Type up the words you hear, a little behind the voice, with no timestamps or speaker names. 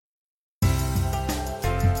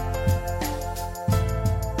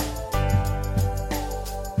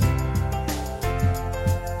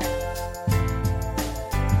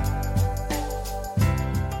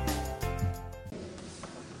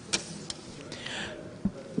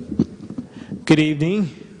Good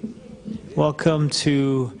evening. Welcome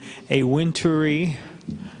to a wintry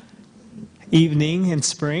evening in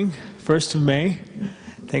spring, 1st of May.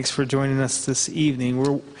 Thanks for joining us this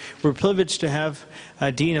evening. We're privileged to have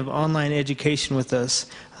Dean of Online Education with us,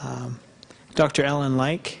 Dr.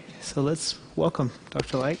 Lyke. So let's welcome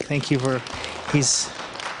Dr. Lyke. Thank you for, he's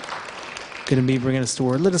going to be bringing us the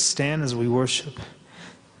word. Let us stand as we worship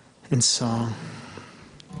in song.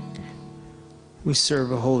 We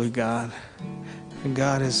serve a holy God, and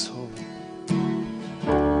God is holy.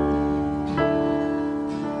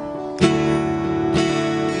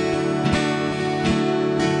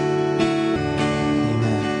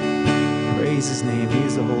 Amen. Praise His name. He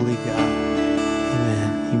is a holy God.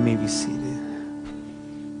 Amen. You may be seated.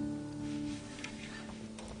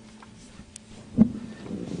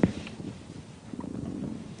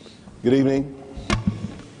 Good evening.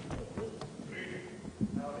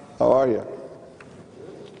 How are you?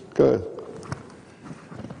 Good.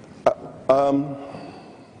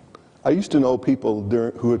 I used to know people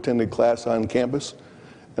who attended class on campus,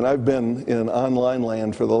 and I've been in online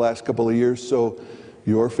land for the last couple of years, so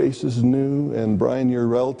your face is new, and Brian, you're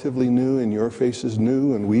relatively new, and your face is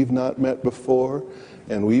new, and we've not met before,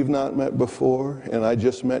 and we've not met before, and I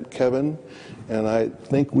just met Kevin, and I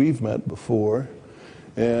think we've met before,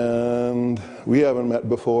 and we haven't met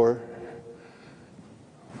before.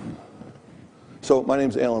 So my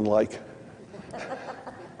name's Lyke.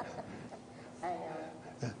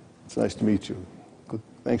 It's nice to meet you.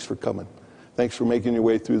 Thanks for coming. Thanks for making your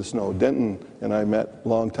way through the snow. Denton and I met a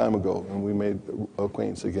long time ago, and we made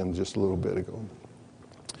acquaintance again just a little bit ago.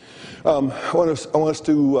 I want us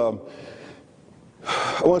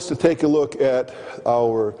to take a look at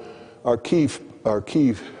our key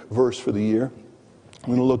verse for the year. I'm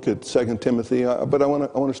going to look at 2 Timothy, but I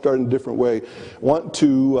want to start in a different way. I want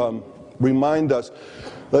to remind us.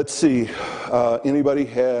 Let's see. Anybody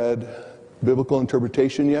had biblical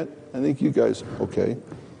interpretation yet? I think you guys, okay.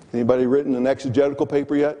 Anybody written an exegetical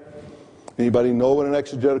paper yet? Anybody know what an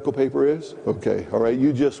exegetical paper is? Okay, all right,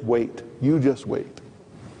 you just wait. You just wait.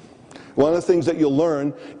 One of the things that you'll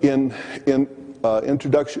learn in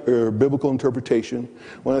introduction or biblical interpretation,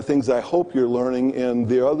 one of the things I hope you're learning in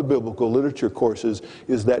the other biblical literature courses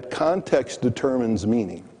is that context determines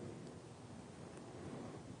meaning.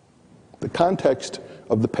 The context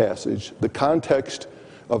of the passage, the context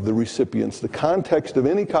of the recipients, the context of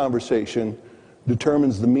any conversation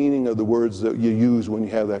determines the meaning of the words that you use when you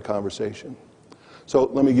have that conversation. So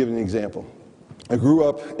let me give you an example. I grew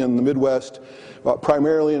up in the Midwest,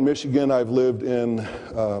 primarily in Michigan. I've lived in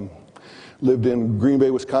Green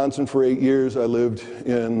Bay, Wisconsin for 8 years. I lived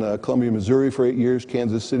in Columbia, Missouri for 8 years,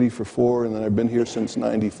 Kansas City for 4, and then I've been here since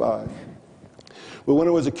 '95. But when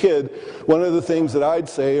I was a kid, one of the things that I'd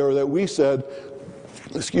say, or that we said,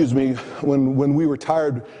 when we were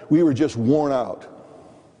tired, we were just worn out.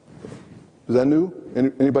 Is that new?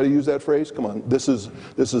 Anybody use that phrase? Come on, this is an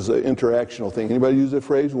interactional thing. Anybody use that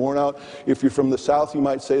phrase, worn out? If you're from the South, you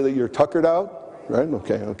might say that you're tuckered out, right?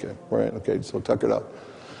 Okay, so tuckered out.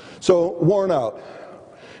 So, worn out.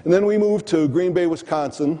 And then we moved to Green Bay,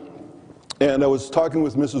 Wisconsin, and I was talking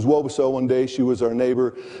with Mrs. Wobeso one day. She was our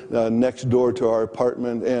neighbor next door to our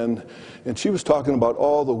apartment, and she was talking about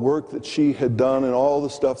all the work that she had done and all the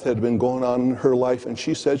stuff that had been going on in her life, and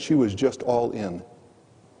she said she was just all in.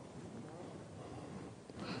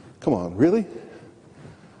 Come on, really?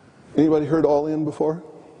 Anybody heard all in before?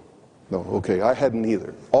 No, okay, I hadn't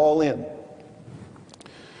either. All in.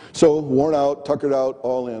 So, worn out, tuckered out,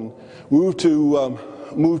 all in. Moved to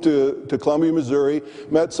Columbia, Missouri,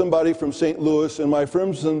 met somebody from St. Louis, and my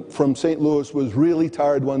friend from St. Louis was really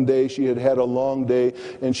tired one day. She had had a long day,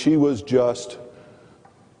 and she was just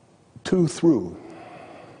too through.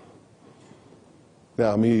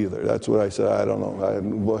 Yeah, me either. That's what I said. I don't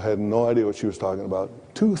know. I had no idea what she was talking about.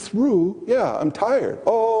 Too through? Yeah, I'm tired.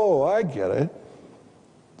 Oh, I get it.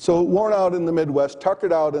 So worn out in the Midwest,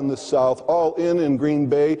 tuckered out in the South, all in Green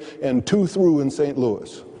Bay, and too through in St.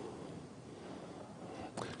 Louis.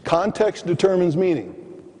 Context determines meaning.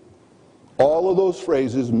 All of those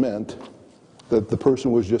phrases meant that the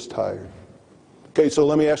person was just tired. Okay, so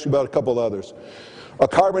let me ask you about a couple others. A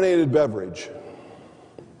carbonated beverage.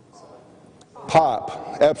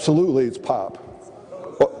 Pop. Absolutely, it's pop.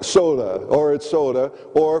 Soda,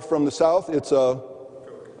 or from the South, it's a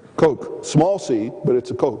Coke. Small C, but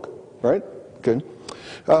it's a Coke, right? Okay.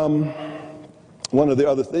 One of the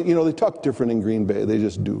other things, they talk different in Green Bay. They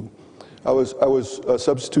just do. I was a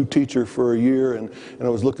substitute teacher for a year, and I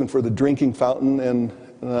was looking for the drinking fountain, and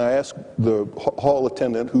I asked the hall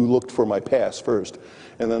attendant who looked for my pass first,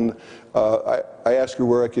 and then I asked her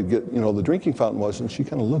where I could get, the drinking fountain was, and she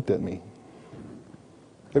kind of looked at me.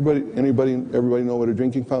 Everybody know what a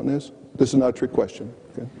drinking fountain is? This is not a trick question.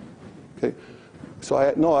 Okay. So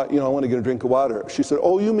I want to get a drink of water. She said,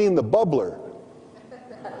 "Oh, you mean the bubbler?"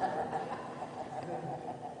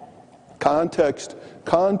 Context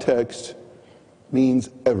means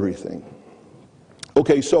everything.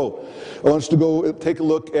 Okay, so I want us to go take a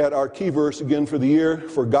look at our key verse again for the year.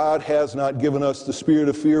 For God has not given us the spirit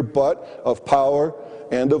of fear, but of power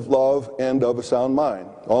and of love and of a sound mind.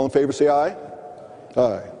 All in favor say aye.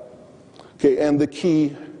 Aye. Okay, and the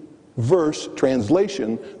key verse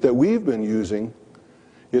translation that we've been using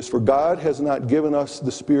is, for God has not given us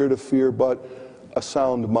the spirit of fear, but a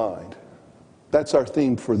sound mind. That's our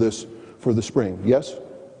theme for the spring. Yes?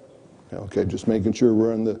 Okay, just making sure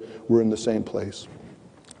we're in the same place.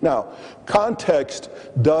 Now, context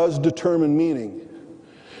does determine meaning.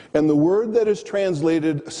 And the word that is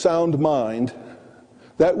translated sound mind,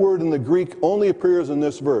 that word in the Greek only appears in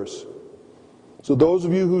this verse. So those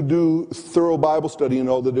of you who do thorough Bible study, you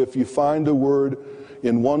know that if you find a word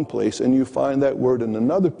in one place and you find that word in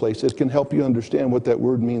another place, it can help you understand what that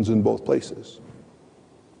word means in both places.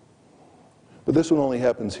 But this one only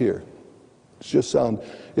happens here. It's just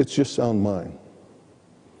sound mind.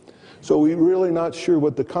 So we're really not sure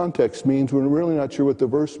what the context means. We're really not sure what the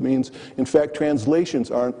verse means. In fact, translations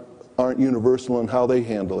aren't universal in how they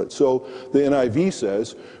handle it. So the NIV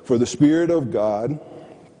says, for the Spirit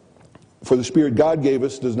God gave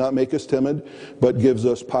us does not make us timid, but gives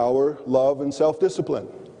us power, love, and self-discipline.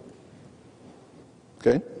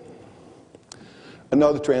 Okay?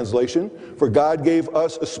 Another translation, for God gave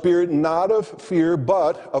us a spirit not of fear,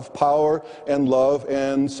 but of power and love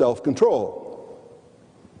and self-control.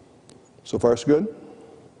 So far, so good?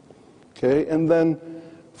 Okay, and then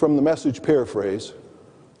from the Message paraphrase,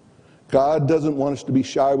 God doesn't want us to be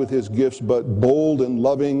shy with his gifts, but bold and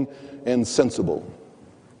loving and sensible.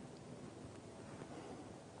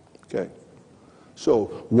 Okay, so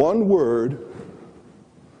one word,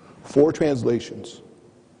 4 translations.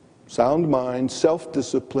 Sound mind,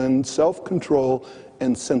 self-discipline, self-control,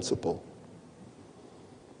 and sensible.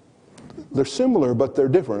 They're similar, but they're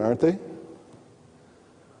different, aren't they?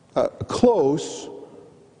 Close,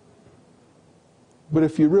 but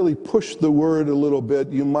if you really push the word a little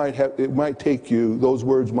bit, those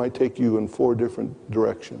words might take you in 4 different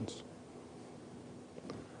directions.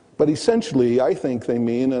 But essentially, I think they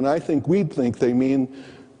mean, and I think we'd think they mean,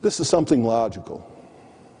 this is something logical.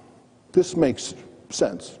 This makes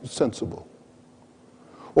sense, it's sensible.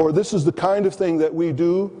 Or this is the kind of thing that we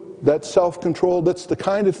do, that's self-control, that's the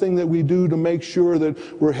kind of thing that we do to make sure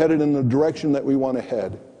that we're headed in the direction that we want to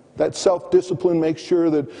head. That self-discipline makes sure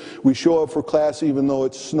that we show up for class even though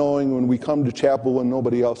it's snowing, when we come to chapel when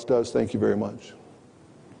nobody else does. Thank you very much.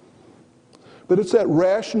 But it's that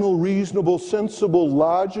rational, reasonable, sensible,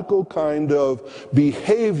 logical kind of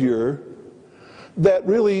behavior that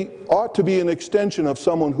really ought to be an extension of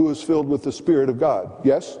someone who is filled with the Spirit of God.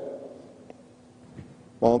 Yes?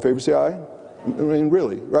 All in favor say aye? I mean,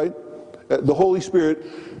 really, right? The Holy Spirit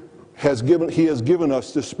has given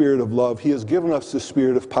us the spirit of love. He has given us the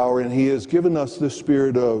spirit of power, and he has given us the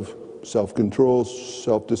spirit of self-control,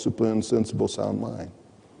 self-discipline, sensible, sound mind.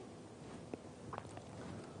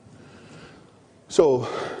 So,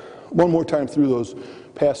 one more time through those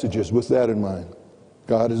passages with that in mind.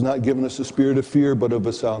 God has not given us a spirit of fear, but of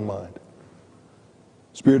a sound mind.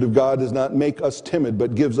 Spirit of God does not make us timid,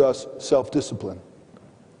 but gives us self-discipline.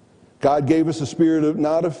 God gave us a spirit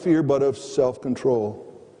not of fear, but of self-control.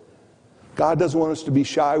 God doesn't want us to be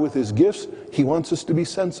shy with his gifts. He wants us to be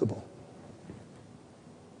sensible.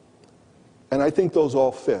 And I think those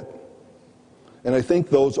all fit. And I think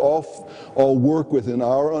those all work within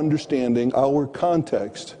our understanding, our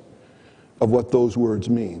context of what those words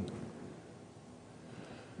mean.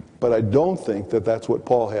 But I don't think that that's what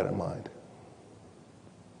Paul had in mind.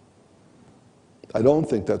 I don't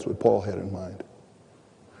think that's what Paul had in mind.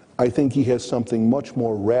 I think he has something much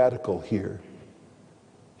more radical here.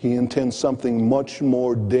 He intends something much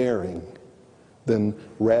more daring than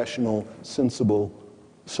rational, sensible,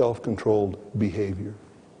 self-controlled behavior.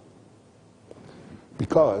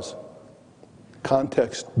 Because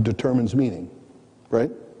context determines meaning, right?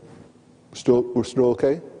 We're still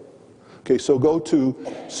okay? Okay, so go to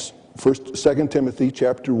 2 Timothy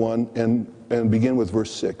chapter 1 and begin with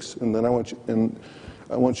verse 6. And then I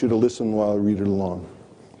want you to listen while I read it along.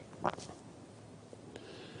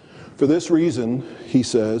 For this reason, he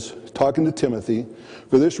says, talking to Timothy,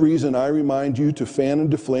 for this reason I remind you to fan and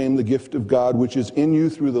to flame the gift of God which is in you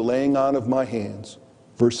through the laying on of my hands.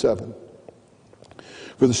 Verse 7.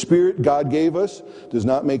 For the Spirit God gave us does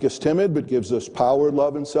not make us timid, but gives us power,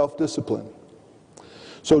 love, and self-discipline.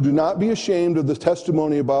 So do not be ashamed of the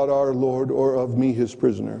testimony about our Lord or of me, his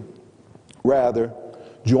prisoner. Rather,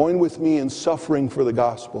 join with me in suffering for the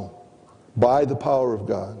gospel by the power of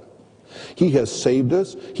God. He has saved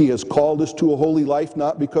us. He has called us to a holy life,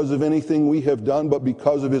 not because of anything we have done, but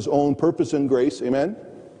because of his own purpose and grace. Amen?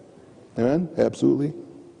 Amen? Absolutely.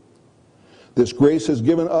 This grace was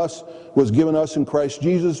given us in Christ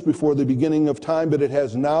Jesus before the beginning of time, but it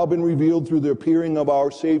has now been revealed through the appearing of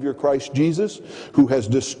our Savior Christ Jesus, who has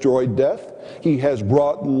destroyed death. He has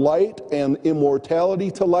brought light and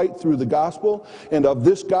immortality to light through the gospel. And of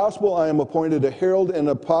this gospel I am appointed a herald, an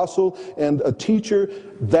apostle, and a teacher.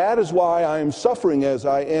 That is why I am suffering as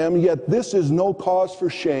I am, yet this is no cause for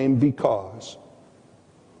shame, because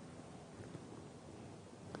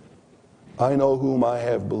I know whom I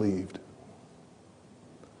have believed.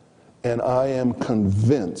 And I am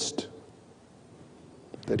convinced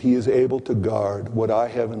that he is able to guard what I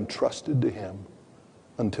have entrusted to him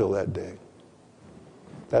until that day.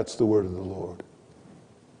 That's the word of the Lord.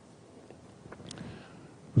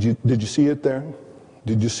 Did you see it there?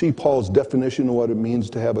 Did you see Paul's definition of what it means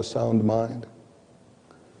to have a sound mind?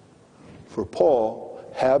 For Paul,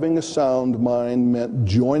 having a sound mind meant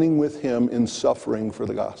joining with him in suffering for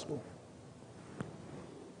the gospel.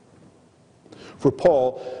 For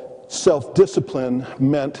Paul, self-discipline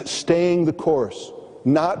meant staying the course,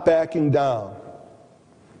 not backing down.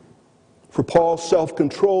 For Paul,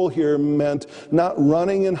 self-control here meant not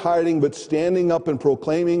running and hiding, but standing up and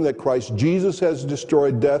proclaiming that Christ Jesus has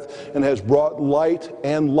destroyed death and has brought light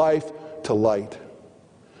and life to light.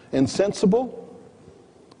 And sensible?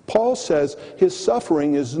 Paul says his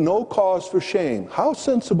suffering is no cause for shame. How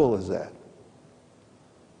sensible is that?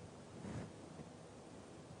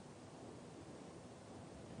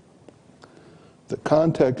 The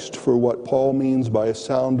context for what Paul means by a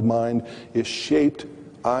sound mind is shaped,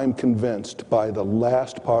 I'm convinced, by the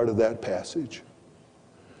last part of that passage.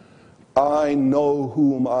 I know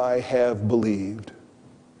whom I have believed,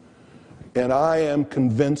 and I am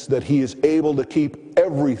convinced that he is able to keep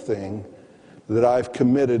everything that I've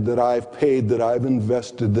committed, that I've paid, that I've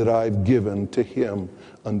invested, that I've given to him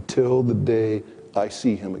until the day I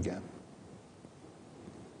see him again.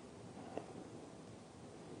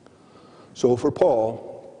 So for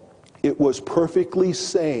Paul, it was perfectly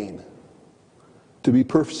sane to be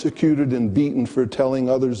persecuted and beaten for telling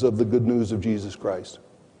others of the good news of Jesus Christ.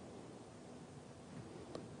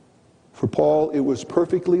 For Paul, it was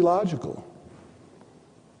perfectly logical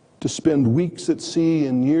to spend weeks at sea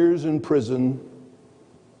and years in prison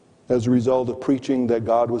as a result of preaching that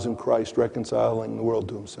God was in Christ, reconciling the world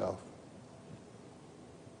to himself.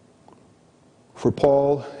 For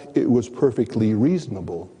Paul, it was perfectly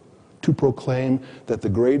reasonable to proclaim that the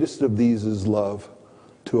greatest of these is love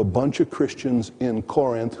to a bunch of Christians in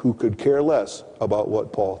Corinth who could care less about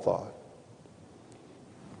what Paul thought.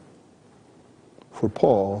 For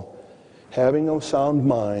Paul, having a sound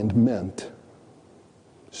mind meant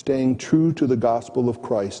staying true to the gospel of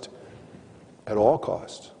Christ at all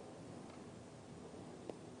costs.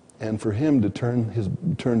 And for him to turn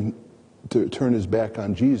his back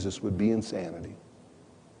on Jesus would be insanity.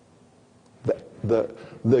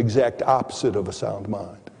 The exact opposite of a sound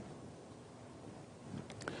mind.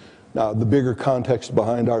 Now, the bigger context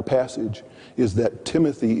behind our passage is that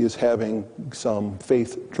Timothy is having some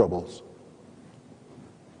faith troubles.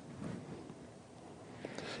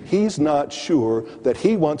 He's not sure that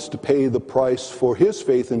he wants to pay the price for his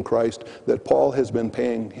faith in Christ that Paul has been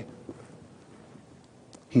paying.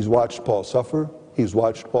 He's watched Paul suffer. He's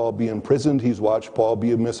watched Paul be imprisoned. He's watched Paul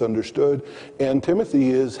be misunderstood. And Timothy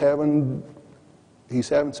is having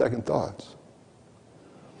second thoughts.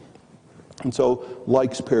 And so,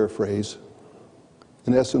 Lyke's paraphrase,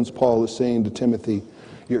 in essence, Paul is saying to Timothy,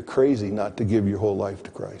 you're crazy not to give your whole life to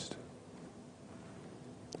Christ.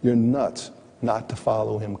 You're nuts not to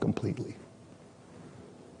follow him completely.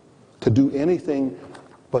 To do anything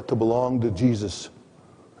but to belong to Jesus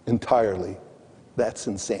entirely, that's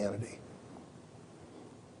insanity.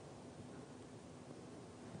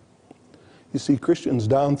 You see, Christians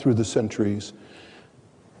down through the centuries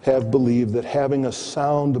have believed that having a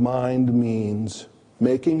sound mind means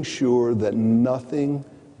making sure that nothing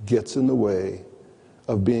gets in the way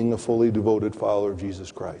of being a fully devoted follower of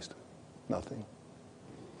Jesus Christ. Nothing.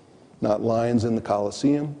 Not lions in the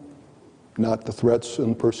Colosseum, not the threats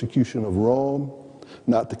and persecution of Rome,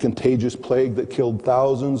 not the contagious plague that killed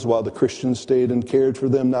thousands while the Christians stayed and cared for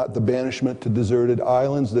them, not the banishment to deserted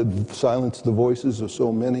islands that silenced the voices of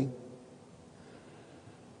so many.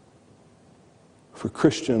 For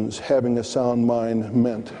Christians, having a sound mind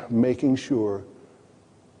meant making sure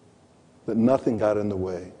that nothing got in the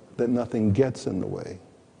way, that nothing gets in the way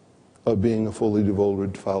of being a fully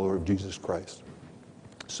devoted follower of Jesus Christ.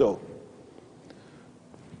 So,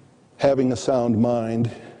 having a sound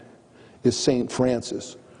mind is St.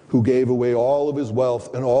 Francis, who gave away all of his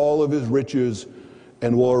wealth and all of his riches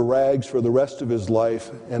and wore rags for the rest of his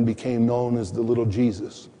life and became known as the little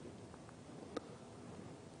Jesus.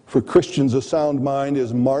 For Christians, a sound mind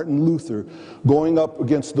is Martin Luther going up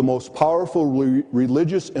against the most powerful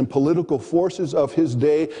religious and political forces of his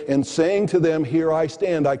day and saying to them, "Here I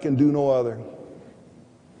stand, I can do no other."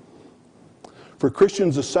 For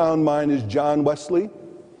Christians, a sound mind is John Wesley,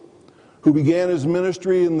 who began his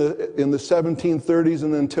ministry in the 1730s,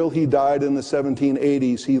 and until he died in the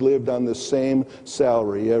 1780s, he lived on the same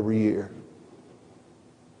salary every year.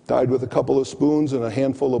 Died with a couple of spoons and a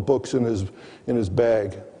handful of books in his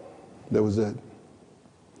bag. That was it.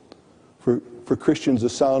 For Christians, a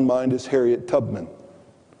sound mind is Harriet Tubman,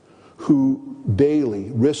 who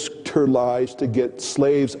daily risked her lives to get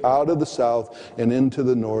slaves out of the South and into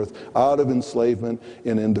the North, out of enslavement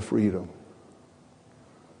and into freedom.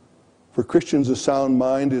 For Christians, a sound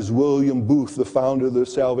mind is William Booth, the founder of the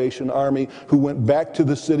Salvation Army, who went back to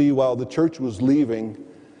the city while the church was leaving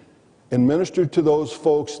and ministered to those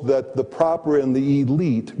folks that the proper and the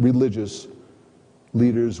elite religious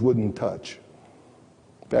leaders wouldn't touch.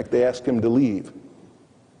 In fact, they asked him to leave.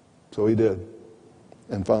 So he did,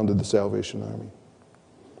 and founded the Salvation Army.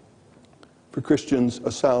 For Christians,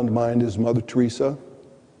 a sound mind is Mother Teresa,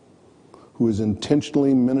 who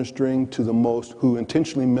intentionally ministered to the most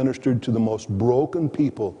broken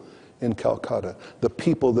people in Calcutta, the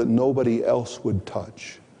people that nobody else would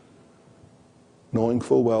touch, knowing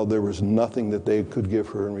full well there was nothing that they could give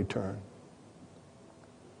her in return.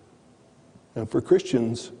 And for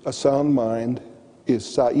Christians, a sound mind is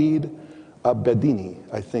Said Abedini,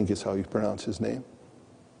 I think is how you pronounce his name.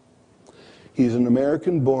 He's an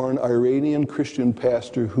American-born Iranian Christian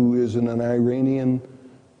pastor who is in an Iranian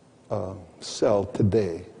cell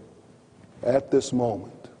today, at this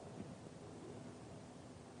moment,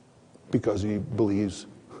 because he believes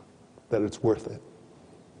that it's worth it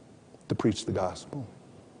to preach the gospel.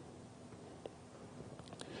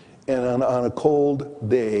 And on a cold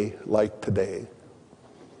day like today,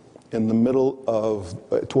 in the middle of,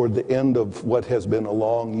 toward the end of what has been a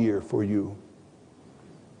long year for you,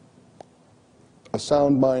 a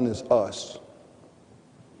sound mind is us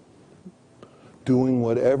doing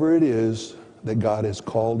whatever it is that God has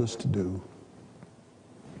called us to do,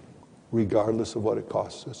 regardless of what it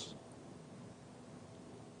costs us.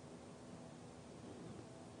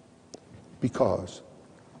 Because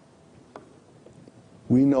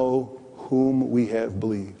we know whom we have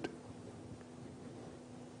believed.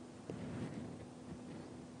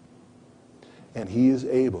 And he is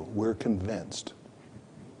able, we're convinced,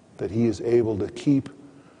 that he is able to keep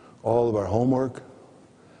all of our homework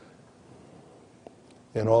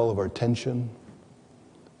and all of our tension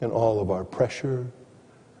and all of our pressure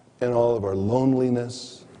and all of our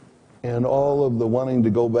loneliness and all of the wanting to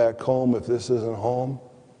go back home if this isn't home,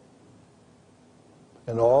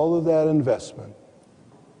 and all of that investment,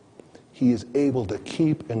 he is able to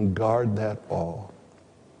keep and guard that all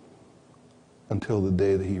until the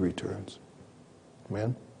day that he returns.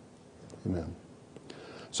 Amen? Amen.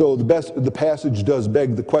 So the passage does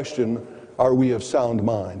beg the question, are we of sound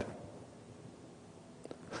mind?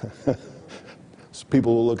 So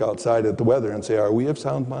people will look outside at the weather and say, are we of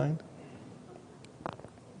sound mind?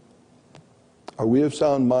 Are we of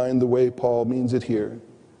sound mind the way Paul means it here?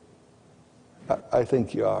 I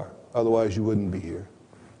think you are. Otherwise you wouldn't be here.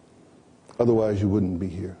 Otherwise you wouldn't be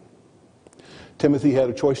here. Timothy had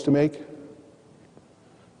a choice to make.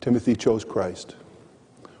 Timothy chose Christ.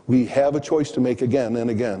 We have a choice to make again and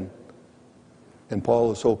again. And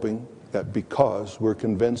Paul is hoping that because we're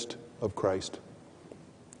convinced of Christ,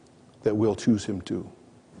 that we'll choose him too.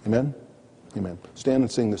 Amen? Amen. Stand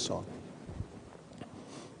and sing this song.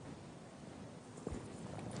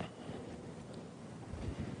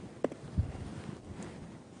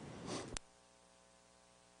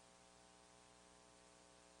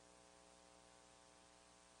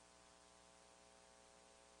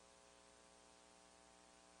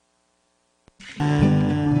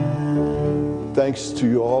 Thanks to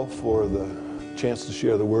you all for the chance to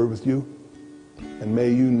share the word with you. And may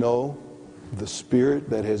you know the Spirit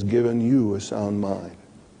that has given you a sound mind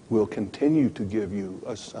will continue to give you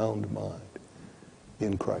a sound mind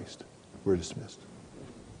in Christ. We're dismissed.